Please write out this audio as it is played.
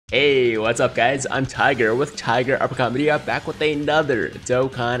Hey, what's up guys? I'm Tiger with Tiger Uppercut Media, back with another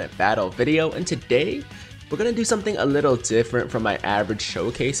Dokkan battle video, and today we're gonna do something a little different from my average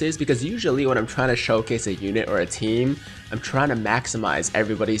showcases, because usually when I'm trying to showcase a unit or a team, I'm trying to maximize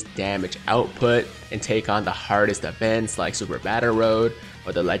everybody's damage output and take on the hardest events like Super Battle Road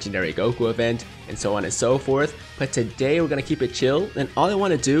or the Legendary Goku event and so on and so forth. But today we're gonna keep it chill, and all I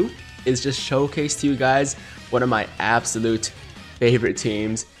want to do is just showcase to you guys one of my absolute favorite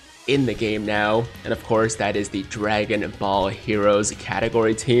teams in the game now, and of course that is the Dragon Ball Heroes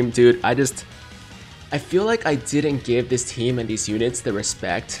category team. Dude, I feel like I didn't give this team and these units the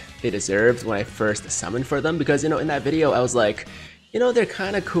respect they deserved when I first summoned for them, because in that video I was like, they're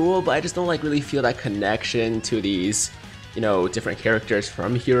kind of cool, but I just don't really feel that connection to these different characters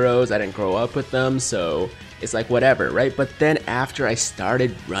from Heroes. I didn't grow up with them, so it's like whatever, right? But then after I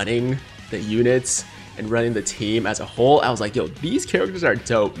started running the units and running the team as a whole, I was like, yo, these characters are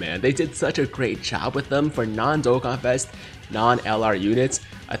dope, man. They did such a great job with them for non-Dokkan Fest, non-LR units.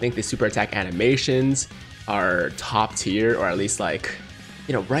 I think the super attack animations are top tier, or at least like,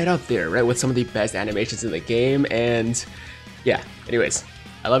 right up there, right, with some of the best animations in the game. And yeah, anyways,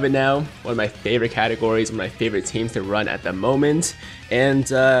 I love it now. One of my favorite categories, one of my favorite teams to run at the moment. And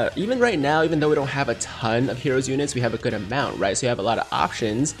even right now, even though we don't have a ton of Heroes units, we have a good amount, right? So you have a lot of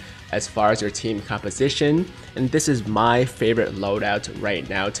options as far as your team composition. And this is my favorite loadout right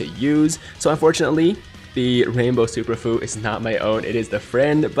now to use. So unfortunately, the Rainbow Superfu is not my own, it is the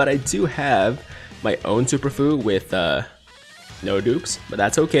friend, but I do have my own Superfu with no dupes, but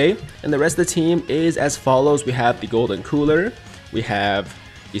that's okay. And the rest of the team is as follows. We have the Golden Cooler, we have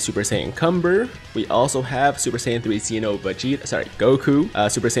the Super Saiyan Cumber, we also have Super Saiyan 3 Xeno Vegeta, Goku.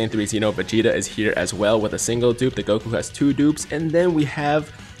 Super Saiyan 3 Xeno Vegeta is here as well with a single dupe. The Goku has 2 dupes, and then we have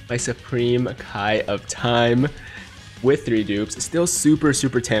my Supreme Kai of Time with 3 dupes. Still super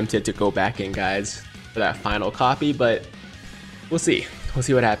tempted to go back in, guys, for that final copy, but we'll see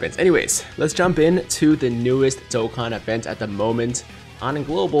what happens. Anyways, let's jump in to the newest Dokkan event at the moment on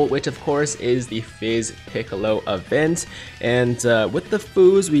Global, which of course is the Fizz Piccolo event. And with the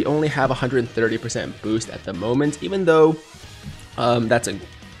Foos, we only have 130% boost at the moment, even though that's a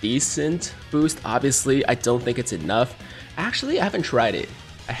decent boost. Obviously, I don't think it's enough. Actually, I haven't tried it.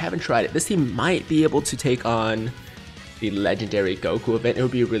 This team might be able to take on the Legendary Goku event. It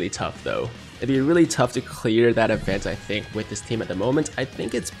would be really tough though. It'd be really tough to clear that event, I think, with this team at the moment. I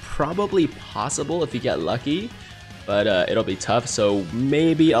think it's probably possible if you get lucky, but it'll be tough, so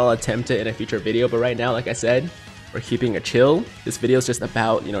maybe I'll attempt it in a future video. But right now, like I said, we're keeping it chill. This video is just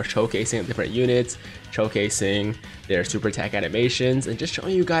about, showcasing different units, showcasing their super attack animations, and just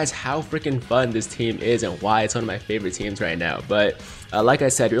showing you guys how freaking fun this team is and why it's one of my favorite teams right now. But like I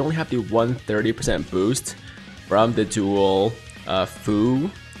said, we only have the 130% boost from the dual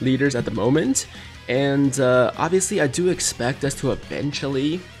Fu leaders at the moment, and obviously I do expect us to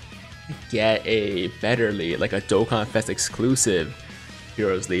eventually get a better lead, like a Dokkan Fest exclusive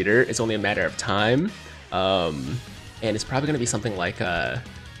Heroes leader. It's only a matter of time, and it's probably going to be something like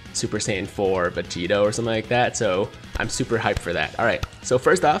Super Saiyan 4 Vegeta or something like that, so I'm super hyped for that. Alright, so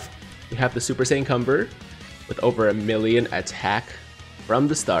first off, we have the Super Saiyan Cumber with over 1 million attack from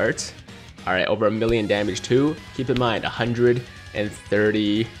the start. Alright, over 1 million damage too. Keep in mind,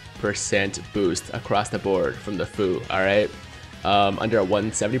 130% boost across the board from the Fu, alright? Under a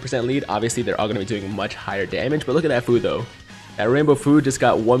 170% lead, obviously they're all going to be doing much higher damage, but look at that Fu though. That Rainbow Fu just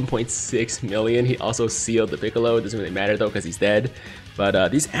got 1.6 million. He also sealed the Piccolo. It doesn't really matter though because he's dead.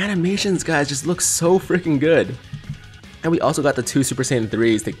 But these animations, guys, just look so freaking good. And we also got the 2 Super Saiyan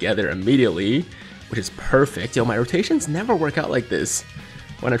 3s together immediately, which is perfect. Yo, my rotations never work out like this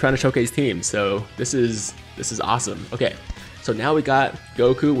when I'm trying to showcase teams, so this is awesome. Okay, so now we got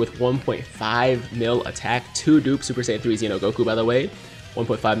Goku with 1.5 mil attack, 2 dupe Super Saiyan 3 Xeno Goku, by the way,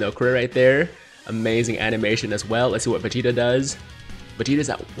 1.5 mil career right there. Amazing animation as well. Let's see what Vegeta does. Vegeta's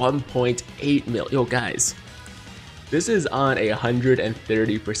at 1.8 mil. Yo, guys, this is on a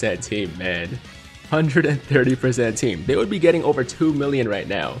 130% team, man. 130% team. They would be getting over 2 million right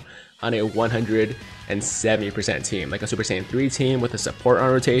now on a 170% team, like a Super Saiyan 3 team with a support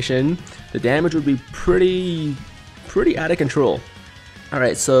on rotation. The damage would be pretty out of control.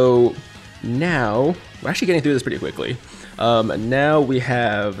 Alright, so now we're actually getting through this pretty quickly. Now we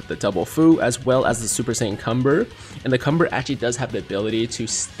have the double Fu as well as the Super Saiyan Cumber, and the Cumber actually does have the ability to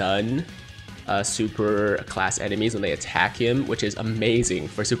stun super class enemies when they attack him, which is amazing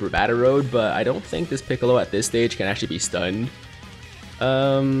for Super Battle Road, but I don't think this Piccolo at this stage can actually be stunned.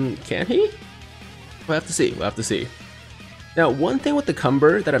 Can he? We'll have to see. Now, one thing with the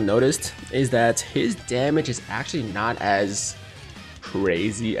Cumber that I've noticed is that his damage is actually not as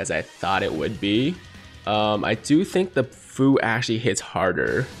crazy as I thought it would be. I do think the Fu actually hits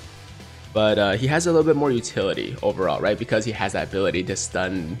harder, but he has a little bit more utility overall, right? Because he has that ability to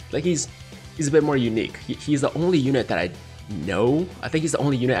stun. Like he's a bit more unique. He's the only unit that I know. I think he's the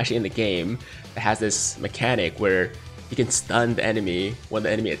only unit actually in the game that has this mechanic where he can stun the enemy when the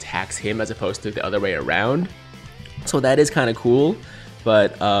enemy attacks him as opposed to the other way around. So that is kind of cool,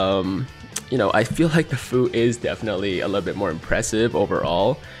 but you know, I feel like the Fu is definitely a little bit more impressive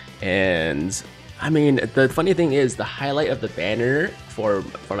overall. And I mean, the funny thing is the highlight of the banner for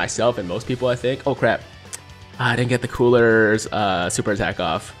myself and most people, I think. Oh crap, I didn't get the Cooler's super attack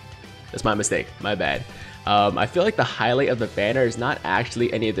off. That's my mistake, my bad. I feel like the highlight of the banner is not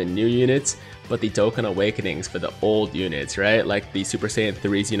actually any of the new units, but the Dokkan Awakenings for the old units, right? Like the Super Saiyan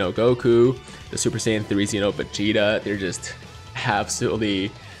 3 Xeno Goku, the Super Saiyan 3 Xeno Vegeta. They're just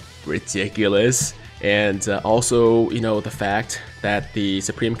absolutely ridiculous. And also, you know, the fact that the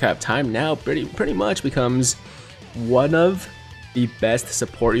Supreme Cap Time now pretty much becomes one of the best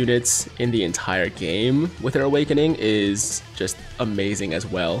support units in the entire game with their awakening is just amazing as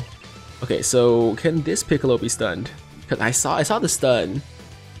well. Okay, so can this Piccolo be stunned? Because I saw the stun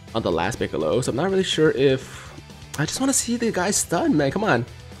on the last Piccolo, so I'm not really sure if... I just want to see the guy stun, man, come on.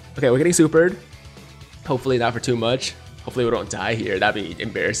 Okay, we're getting supered. Hopefully not for too much. Hopefully we don't die here, that'd be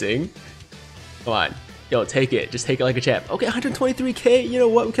embarrassing. Come on, yo, take it, just take it like a champ. Okay, 123k, you know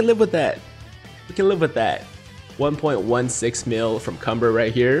what, we can live with that. We can live with that. 1.16 mil from Cumber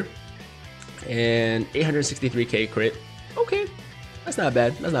right here. And 863k crit. Okay, that's not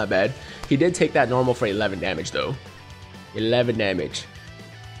bad, that's not bad. He did take that normal for 11 damage though. 11 damage.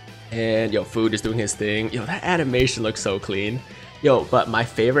 And yo, Food is doing his thing. Yo, that animation looks so clean. Yo, but my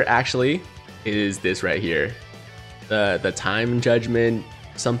favorite actually is this right here. The time judgment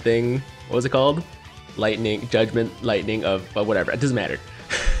something. What was it called? Lightning, judgment, lightning of, but whatever. It doesn't matter.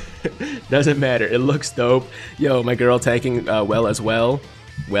 Doesn't matter. It looks dope. Yo, my girl tanking well as well.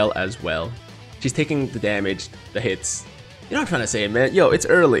 Well as well. She's taking the damage, the hits. You know what I'm trying to say, man? Yo, it's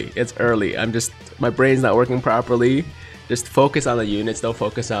early. It's early. My brain's not working properly. Just focus on the units, don't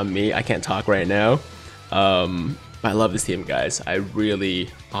focus on me. I can't talk right now. I love this team, guys. I really,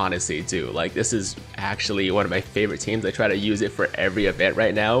 honestly do. Like, this is actually one of my favorite teams. I try to use it for every event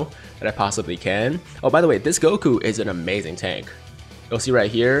right now that I possibly can. Oh, by the way, this Goku is an amazing tank. You'll see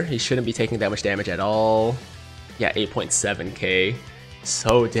right here, he shouldn't be taking that much damage at all. Yeah, 8.7k.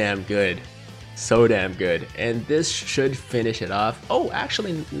 So damn good. So damn good. And this should finish it off. Oh,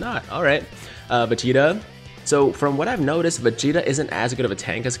 actually not. All right. Vegeta. So from what I've noticed, Vegeta isn't as good of a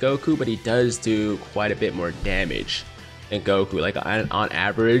tank as Goku, but he does do quite a bit more damage than Goku. Like on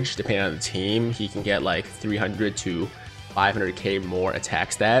average, depending on the team, he can get like 300 to 500k more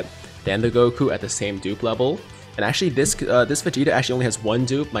attack stat than the Goku at the same dupe level. And actually this Vegeta actually only has one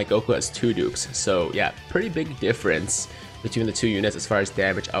dupe, my Goku has 2 dupes. So yeah, pretty big difference between the two units as far as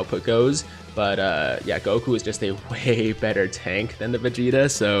damage output goes. But yeah, Goku is just a way better tank than the Vegeta,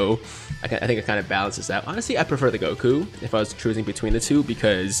 so I think it kind of balances out. Honestly, I prefer the Goku if I was choosing between the two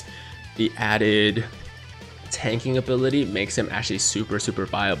because the added tanking ability makes him actually super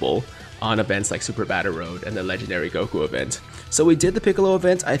viable on events like Super Battle Road and the Legendary Goku event. So we did the Piccolo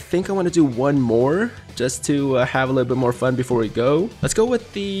event. I think I want to do one more just to have a little bit more fun before we go. Let's go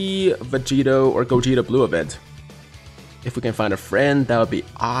with the Vegito or Gogeta Blue event. If we can find a friend, that would be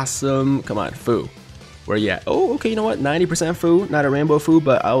awesome. Come on, Fu. Where you at? Oh, okay, you know what? 90% Fu. Not a rainbow Fu,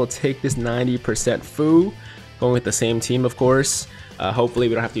 but I will take this 90% Fu. Going with the same team, of course. Hopefully,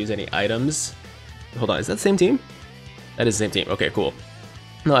 we don't have to use any items. Hold on, is that the same team? That is the same team. Okay, cool.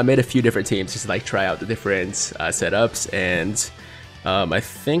 No, I made a few different teams just to like try out the different setups. And I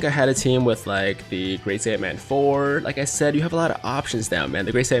think I had a team with like the Great Saiyan Man 4. Like I said, you have a lot of options now, man.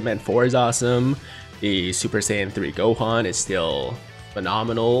 The Great Saiyan Man 4 is awesome. The Super Saiyan 3 Gohan is still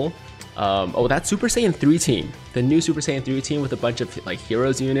phenomenal. Oh, that Super Saiyan 3 team. The new Super Saiyan 3 team with a bunch of like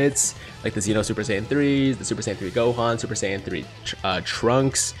heroes units, like the Xeno Super Saiyan 3s, the Super Saiyan 3 Gohan, Super Saiyan 3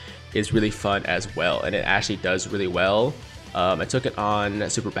 Trunks is really fun as well. And it actually does really well. I took it on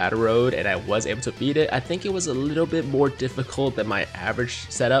Super Battle Road and I was able to beat it. I think it was a little bit more difficult than my average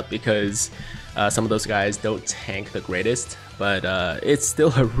setup because some of those guys don't tank the greatest, but it's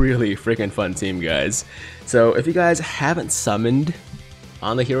still a really freaking fun team, guys. So if you guys haven't summoned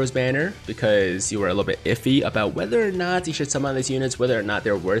on the Heroes banner because you were a little bit iffy about whether or not you should summon these units, whether or not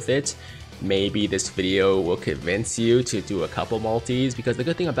they're worth it, maybe this video will convince you to do a couple multis, because the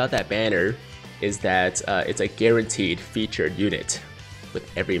good thing about that banner is that it's a guaranteed featured unit with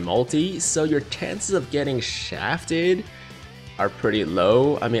every multi, so your chances of getting shafted are pretty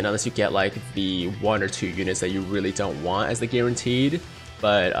low. I mean, unless you get like the 1 or 2 units that you really don't want as the guaranteed.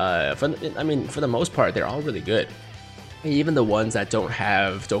 But for the most part, they're all really good. Even the ones that don't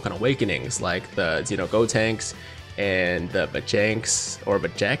have Dokkan Awakenings, like the Xeno Go tanks and the Bajanks or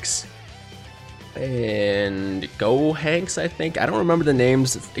Bajeks and Go Hanks, I think. I don't remember the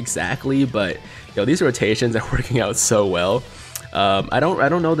names exactly, but yo, these rotations are working out so well. I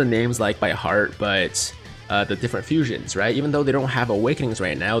don't know the names like by heart, but the different fusions, right? Even though they don't have awakenings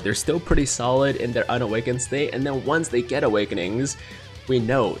right now, they're still pretty solid in their unawakened state. And then once they get awakenings, we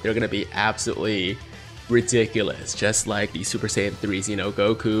know they're gonna be absolutely ridiculous, just like the Super Saiyan 3 Xeno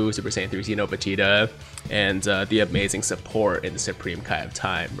Goku, Super Saiyan 3 Xeno Vegeta, and the amazing support in the Supreme Kai of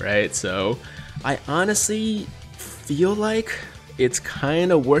Time, right? So I honestly feel like it's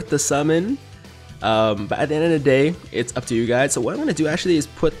kind of worth the summon. But at the end of the day, it's up to you guys. So what I'm going to do actually is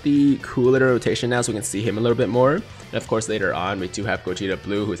put the cooler rotation now so we can see him a little bit more. And of course later on we do have Gogeta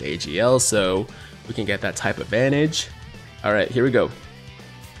Blue, who's AGL, so we can get that type advantage. Alright, here we go.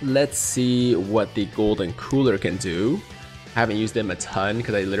 Let's see what the golden cooler can do. I haven't used him a ton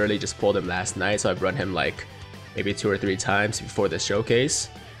because I literally just pulled him last night, so I've run him like maybe 2 or 3 times before the showcase.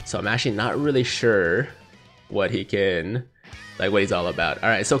 So I'm actually not really sure what he can, like what he's all about.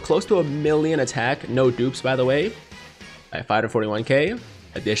 Alright, so close to 1,000,000 attack, no dupes by the way, at 541k.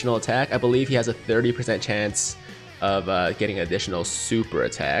 Additional attack, I believe he has a 30% chance of getting additional super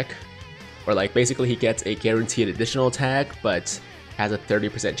attack. Or like basically he gets a guaranteed additional attack, but has a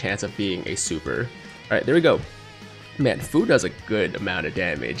 30% chance of being a super. Alright, there we go. Man, Fu does a good amount of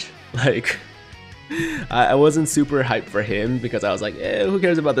damage. Like, I wasn't super hyped for him because I was like, who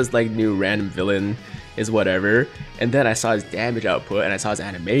cares about this like new random villain, is whatever. And then I saw his damage output and I saw his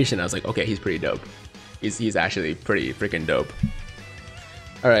animation. I was like, okay, he's pretty dope. He's actually pretty freaking dope.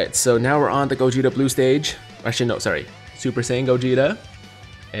 Alright, so now we're on the Gogeta Blue stage. Actually, no, sorry. Super Saiyan Gogeta.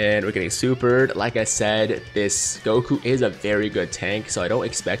 And we're getting supered. Like I said, this Goku is a very good tank, so I don't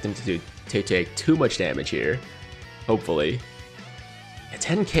expect him to take too much damage here. Hopefully.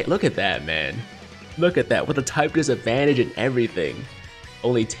 10k, look at that, man. Look at that, with the type disadvantage and everything.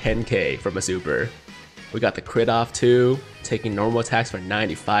 Only 10k from a super. We got the crit off too, taking normal attacks for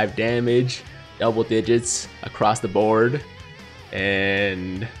 95 damage, double digits across the board,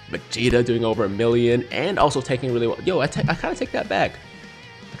 and Vegeta doing over 1,000,000, and also taking really well. Yo, I kind of take that back.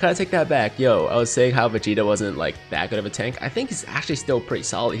 Yo, I was saying how Vegeta wasn't like that good of a tank. I think he's actually still pretty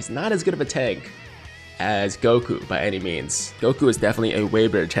solid. He's not as good of a tank as Goku by any means. Goku is definitely a way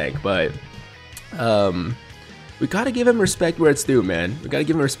better tank, but we gotta give him respect where it's due, man. We gotta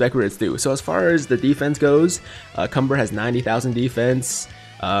give him respect where it's due. So as far as the defense goes, Cumber has 90,000 defense.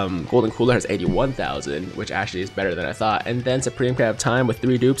 Golden Cooler has 81,000, which actually is better than I thought. And then Supreme Kai of Time with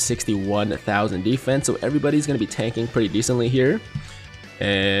 3 dupes, 61,000 defense. So everybody's gonna be tanking pretty decently here.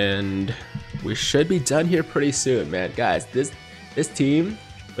 And we should be done here pretty soon, man. Guys, this team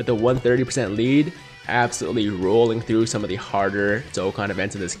with the 130% lead, absolutely rolling through some of the harder Dokkan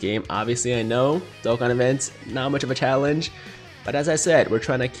events in this game. Obviously, I know Dokkan events, not much of a challenge, but as I said, we're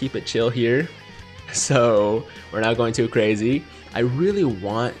trying to keep it chill here, so we're not going too crazy. I really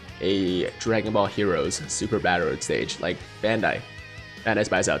want a Dragon Ball Heroes Super Battle Road stage, like Bandai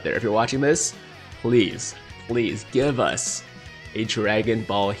Spice out there. If you're watching this, please give us a Dragon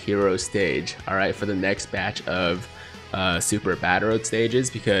Ball Hero stage, alright, for the next batch of Super Battle Road stages,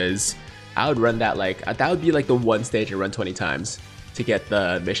 because I would run that like, that would be like the one stage I run 20 times to get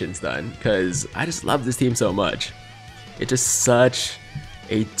the missions done, because I just love this team so much. It's just such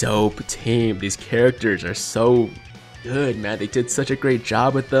a dope team. These characters are so good, man. They did such a great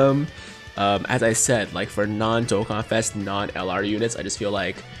job with them. As I said, like for non-Dokkan Fest, non-LR units, I just feel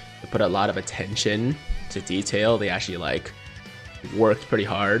like they put a lot of attention to detail. They actually like worked pretty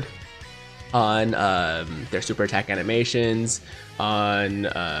hard on their super attack animations, on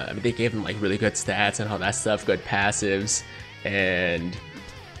I mean, they gave them like really good stats and all that stuff, good passives, and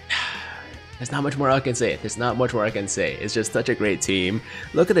there's not much more I can say. It's just such a great team.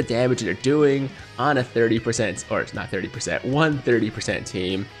 Look at the damage they're doing on a 30%, or not 30%, 130%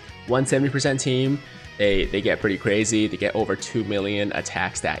 team, 170% team. They get pretty crazy. They get over 2,000,000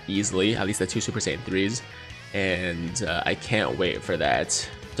 attack stat easily, at least the 2 Super Saiyan 3s, and I can't wait for that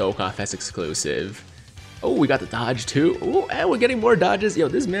Dokkan Fest exclusive. Oh, we got the dodge too. Oh, and we're getting more dodges. Yo,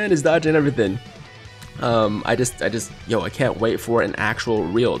 this man is dodging everything. I can't wait for an actual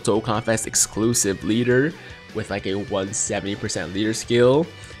real Dokkan Fest exclusive leader with like a 170% leader skill.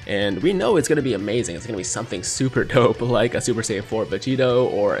 And we know it's going to be amazing. It's going to be something super dope, like a Super Saiyan 4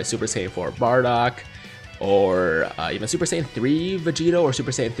 Vegito or a Super Saiyan 4 Bardock. or even Super Saiyan 3 Vegito or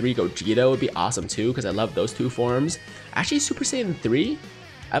Super Saiyan 3 Gogeta would be awesome too, because I love those two forms. Actually, Super Saiyan 3,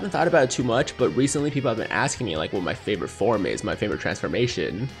 I haven't thought about it too much, but recently people have been asking me like what my favorite form is. My favorite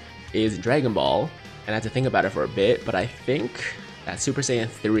transformation is Dragon Ball, and I had to think about it for a bit, but I think that Super Saiyan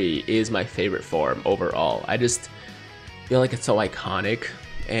 3 is my favorite form overall. I just feel like it's so iconic,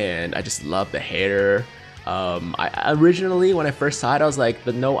 and I just love the hair. I originally, when I first saw it, I was like,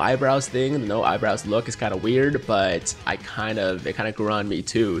 the no eyebrows thing, the no eyebrows look is kind of weird, but it kind of grew on me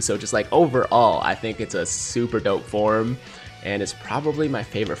too. So just like overall, I think it's a super dope form, and it's probably my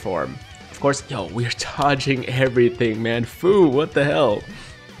favorite form. Of course, yo, we're dodging everything, man. Foo, what the hell?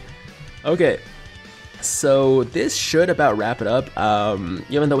 Okay, so this should about wrap it up.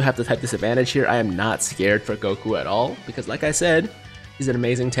 Even though we have the type disadvantage here, I am not scared for Goku at all, because like I said, he's an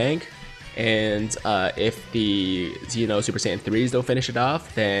amazing tank. And if the Xeno Super Saiyan 3s don't finish it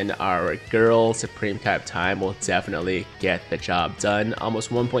off, then our girl Supreme Type Time will definitely get the job done. Almost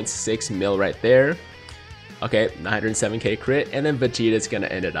 1.6 mil right there. Okay, 907k crit, and then Vegeta's gonna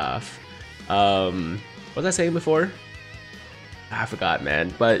end it off. What was I saying before? I forgot,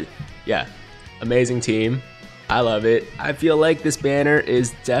 man. But yeah, amazing team. I love it. I feel like this banner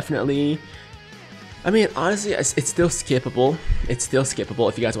is definitely, I mean, honestly, it's still skippable. It's still skippable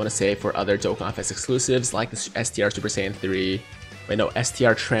if you guys want to save for other Dokkan Fest exclusives like the STR Super Saiyan 3. Wait, no,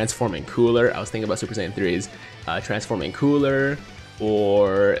 STR Transforming Cooler. I was thinking about Super Saiyan 3's Transforming Cooler,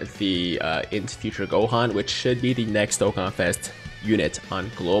 or the Into Future Gohan, which should be the next Dokkan Fest unit on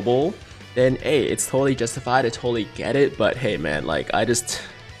Global. Then, hey, it's totally justified. I totally get it. But hey, man, like I just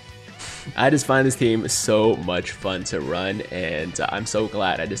find this team so much fun to run, and I'm so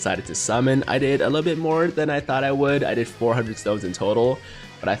glad I decided to summon. I did a little bit more than I thought I would. I did 400 stones in total,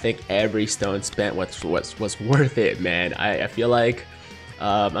 but I think every stone spent was worth it, man. I feel like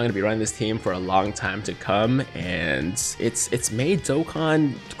I'm gonna be running this team for a long time to come, and it's made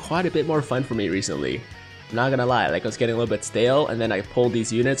Dokkan quite a bit more fun for me recently. I'm not gonna lie, like I was getting a little bit stale, and then I pulled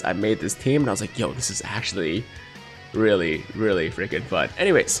these units, I made this team, and I was like, yo, this is actually really, really freaking fun.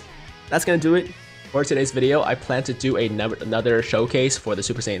 Anyways, that's gonna do it for today's video. I plan to do another showcase for the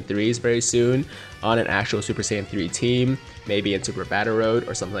Super Saiyan 3s very soon on an actual Super Saiyan 3 team, maybe in Super Battle Road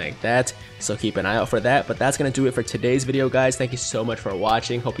or something like that, so keep an eye out for that. But that's gonna do it for today's video, guys. Thank you so much for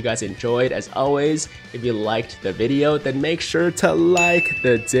watching. Hope you guys enjoyed. As always, if you liked the video, then make sure to like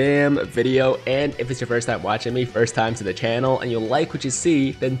the damn video, and if it's your first time watching me, first time to the channel, and you like what you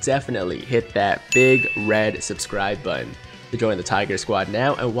see, then definitely hit that big red subscribe button to join the Tiger Squad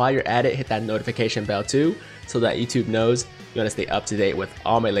now. And while you're at it, hit that notification bell too, so that YouTube knows you want to stay up to date with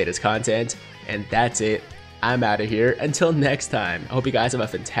all my latest content. And that's it. I'm out of here. Until next time, I hope you guys have a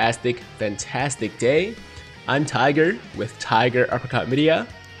fantastic day. I'm Tiger with Tiger Uppercut Media,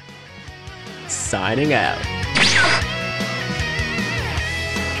 signing out.